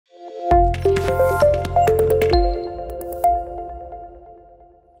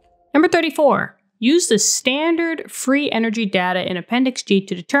34. Use the standard free energy data in Appendix G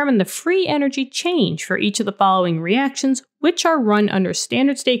to determine the free energy change for each of the following reactions, which are run under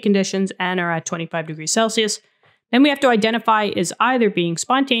standard state conditions and are at 25 degrees Celsius. Then we have to identify as either being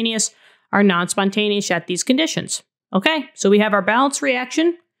spontaneous or non-spontaneous at these conditions. Okay, so we have our balanced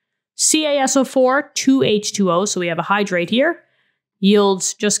reaction, CaSO4, 2H2O, so we have a hydrate here,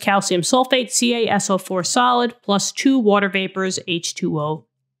 yields just calcium sulfate, CaSO4 solid, plus 2 water vapors, H2O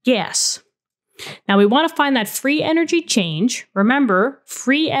gas. Now we want to find that free energy change. Remember,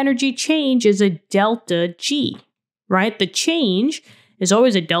 free energy change is a delta G, right? The change is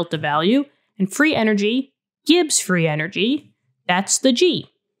always a delta value, and free energy gives free energy. That's the G.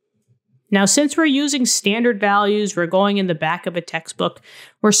 Now, since we're using standard values, we're going in the back of a textbook,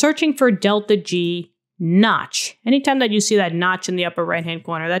 we're searching for delta G notch. Anytime that you see that notch in the upper right-hand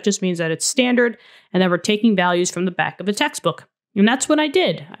corner, that just means that it's standard, and that we're taking values from the back of a textbook. And that's what I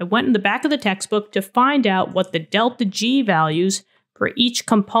did. I went in the back of the textbook to find out what the delta G values for each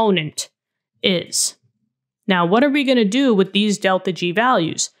component is. Now, what are we going to do with these delta G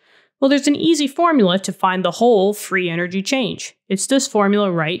values? Well, there's an easy formula to find the whole free energy change. It's this formula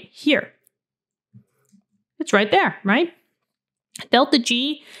right here. It's right there, right? Delta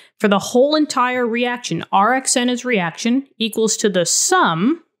G for the whole entire reaction, RxN is reaction, equals to the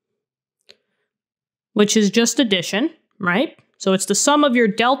sum, which is just addition, right? So it's the sum of your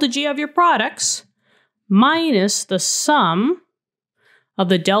delta G of your products minus the sum of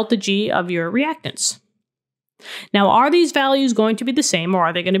the delta G of your reactants. Now, are these values going to be the same or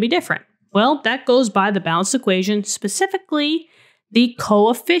are they going to be different? Well, that goes by the balanced equation, specifically the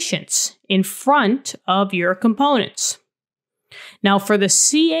coefficients in front of your components. Now, for the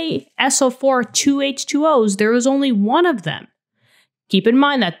CaSO4 2H2Os, there is only one of them. Keep in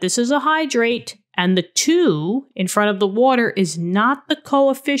mind that this is a hydrate, and the 2 in front of the water is not the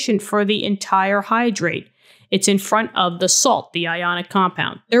coefficient for the entire hydrate. It's in front of the salt, the ionic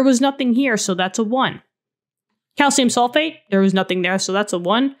compound. There was nothing here, so that's a 1. Calcium sulfate, there was nothing there, so that's a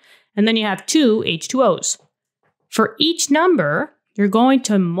 1. And then you have 2 H2Os. For each number, you're going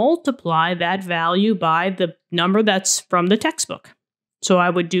to multiply that value by the number that's from the textbook. So I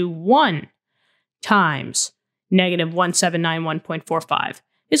would do 1 times negative 1791.45.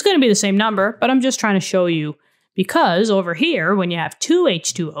 It's going to be the same number, but I'm just trying to show you because over here, when you have 2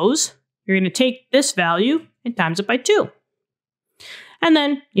 H2Os, you're going to take this value and times it by 2. And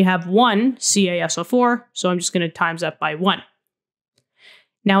then you have 1 CaSO4, so I'm just going to times that by 1.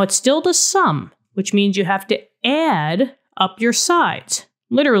 Now it's still the sum, which means you have to add up your sides.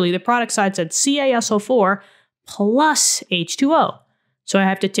 Literally, the product side said CaSO4 plus H2O. So I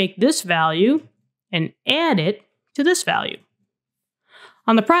have to take this value and add it to this value.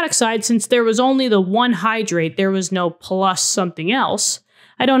 On the product side, since there was only the one hydrate, there was no plus something else,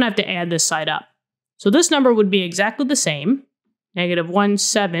 I don't have to add this side up. So this number would be exactly the same, negative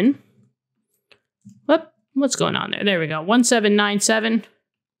 17, what's going on there? There we go,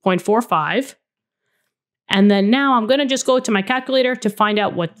 1797.45. And then now I'm going to just go to my calculator to find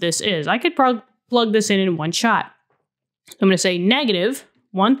out what this is. I could plug this in one shot. I'm going to say negative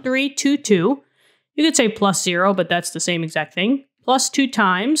 1322. You could say plus 0, but that's the same exact thing. Plus 2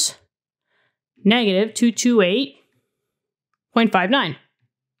 times negative 228.59.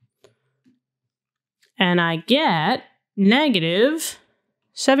 And I get negative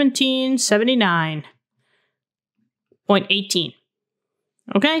 1779.18.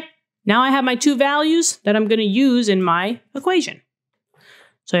 Okay? Now I have my two values that I'm going to use in my equation.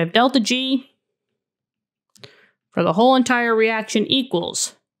 So I have delta G for the whole entire reaction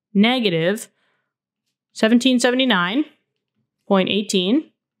equals negative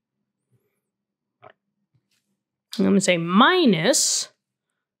 1779.18. I'm going to say minus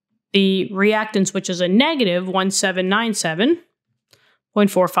the reactants, which is a negative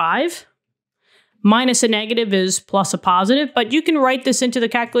 1797.45. Minus a negative is plus a positive, but you can write this into the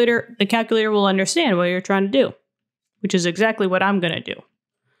calculator. The calculator will understand what you're trying to do, which is exactly what I'm going to do.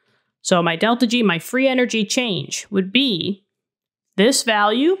 So my delta G, my free energy change, would be this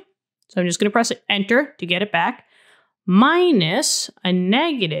value. So I'm just going to press enter to get it back. Minus a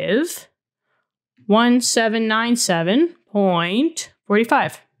negative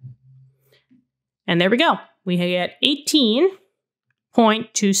 1797.45. And there we go. We get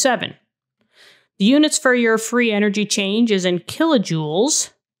 18.27. The units for your free energy change is in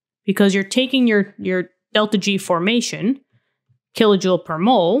kilojoules because you're taking your delta G formation, kilojoule per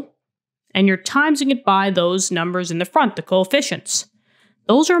mole, and you're timesing it by those numbers in the front, the coefficients.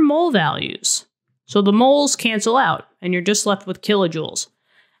 Those are mole values. So the moles cancel out, and you're just left with kilojoules.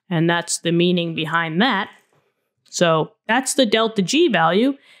 And that's the meaning behind that. So that's the delta G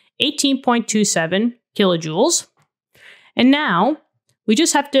value, 18.27 kilojoules. And now we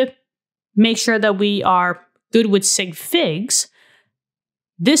just have to make sure that we are good with sig figs.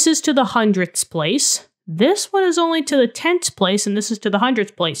 This is to the hundredths place. This one is only to the tenths place, and this is to the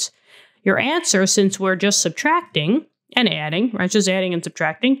hundredths place. Your answer, since we're just subtracting and adding, right, just adding and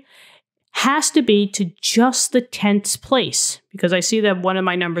subtracting, has to be to just the tenths place, because I see that one of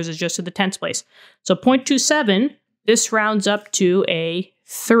my numbers is just to the tenths place. So 0.27, this rounds up to a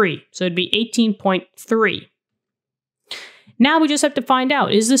 3. So it'd be 18.3. Now we just have to find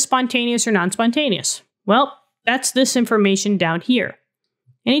out, is this spontaneous or non-spontaneous? Well, that's this information down here.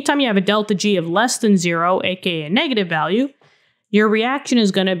 Anytime you have a delta G of less than 0, aka a negative value, your reaction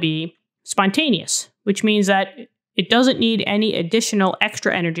is going to be spontaneous, which means that it doesn't need any additional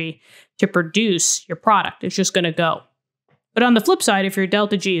extra energy to produce your product. It's just going to go. But on the flip side, if your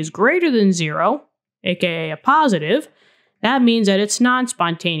delta G is greater than 0, aka a positive, that means that it's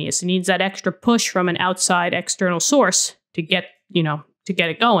non-spontaneous. It needs that extra push from an outside external source to get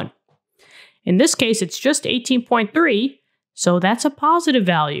it going. In this case, it's just 18.3, so that's a positive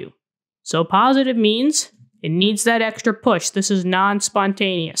value. So positive means it needs that extra push. This is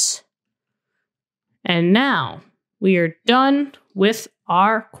non-spontaneous. And now we are done with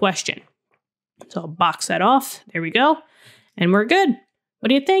our question. So I'll box that off. There we go. And we're good. What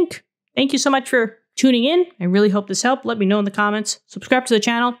do you think? Thank you so much for tuning in. I really hope this helped. Let me know in the comments. Subscribe to the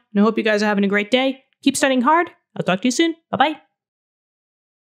channel. And I hope you guys are having a great day. Keep studying hard. I'll talk to you soon. Bye-bye.